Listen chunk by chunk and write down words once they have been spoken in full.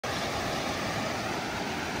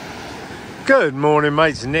Good morning,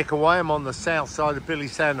 mates. Nickaway. I'm on the south side of Billy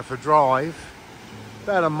Sandifer Drive,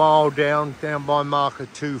 about a mile down by marker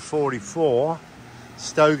 244.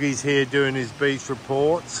 Stogie's here doing his beach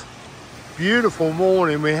reports. Beautiful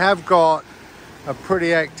morning. We have got a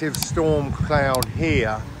pretty active storm cloud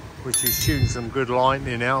here, which is shooting some good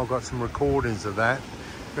lightning out. I've got some recordings of that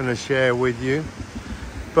I'm going to share with you.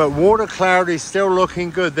 But water clarity is still looking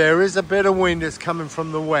good. There is a bit of wind that's coming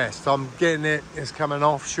from the west. I'm getting it. It's coming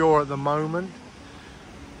offshore at the moment.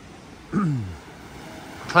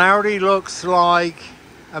 Clarity looks like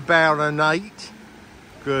about an 8.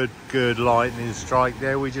 Good lightning strike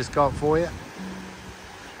there we just got for you.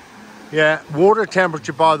 Yeah, water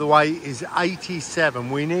temperature, by the way, is 87.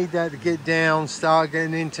 We need that to get down, start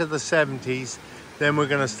getting into the 70s. Then we're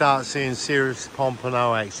going to start seeing serious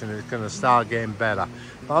Pompano action. It's going to start getting better.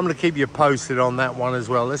 I'm going to keep you posted on that one as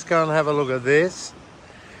well. Let's go and have a look at this.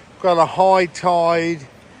 We've got a high tide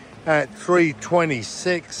at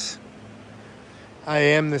 3:26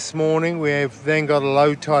 a.m. this morning. We have then got a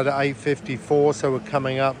low tide at 8:54, so we're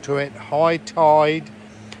coming up to it. High tide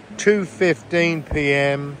 2:15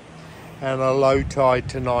 p.m. and a low tide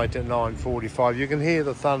tonight at 9:45. You can hear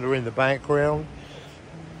the thunder in the background.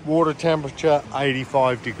 Water temperature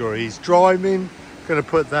 85 degrees. Driving, going to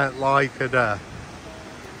put that like at a,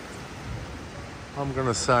 I'm going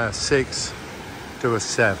to say a 6 to a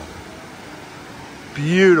 7.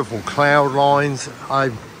 Beautiful cloud lines. I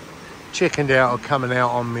chickened out of coming out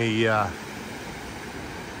on me on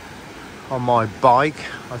my bike.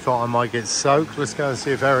 I thought I might get soaked. Let's go and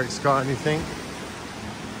see if Eric's got anything.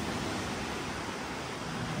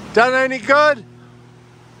 Done any good?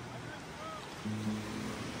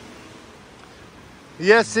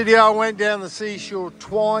 Yesterday I went down the seashore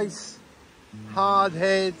twice.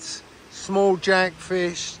 Hardheads, small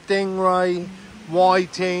jackfish, stingray,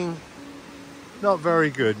 whiting. Not very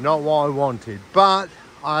good, not what I wanted. But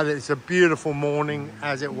it's a beautiful morning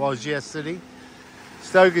as it was yesterday.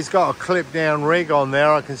 Stokey's got a clip down rig on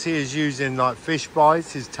there. I can see he's using like fish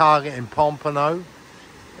bites. He's targeting Pompano.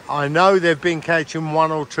 I know they've been catching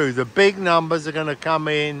 1 or 2. The big numbers are going to come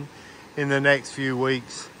in the next few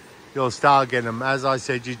weeks. You'll start getting them. As I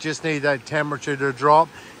said, you just need that temperature to drop.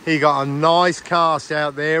 He got a nice cast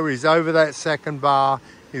out there. He's over that second bar.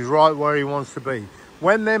 He's right where he wants to be.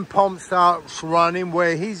 When them pomps starts running,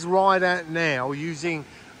 where he's right at now, using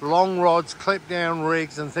long rods, clip down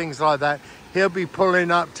rigs and things like that, he'll be pulling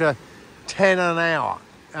up to 10 an hour.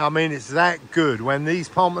 I mean, it's that good. When these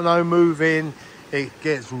Pompano move in, it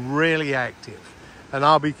gets really active. And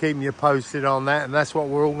I'll be keeping you posted on that, and that's what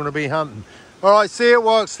we're all going to be hunting. All right, see you at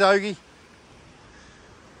work, Stogie.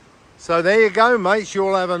 So there you go, mates.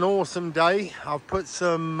 You'll have an awesome day. I've put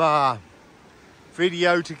some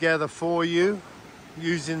video together for you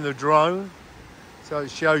using the drone. So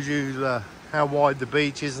it shows you how wide the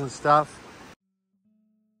beach is and stuff.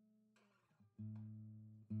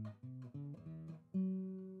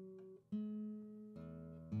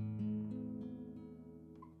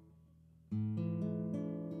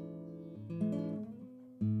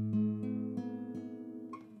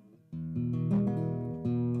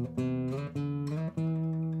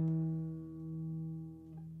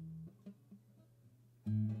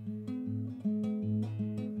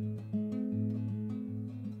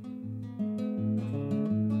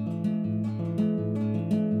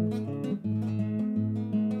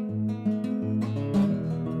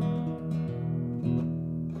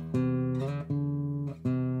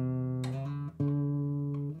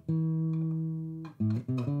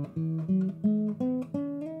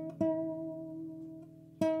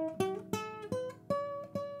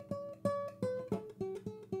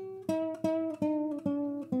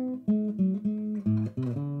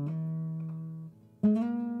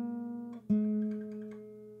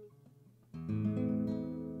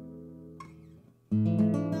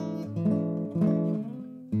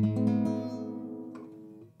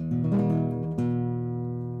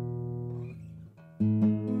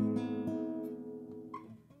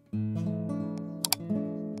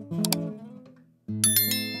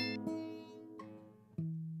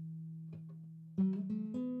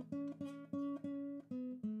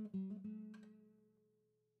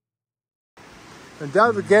 And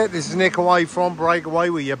don't forget, this is Nickaway from Breakaway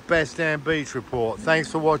with your best damn beach report.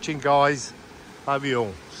 Thanks for watching, guys. Love you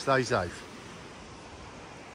all. Stay safe.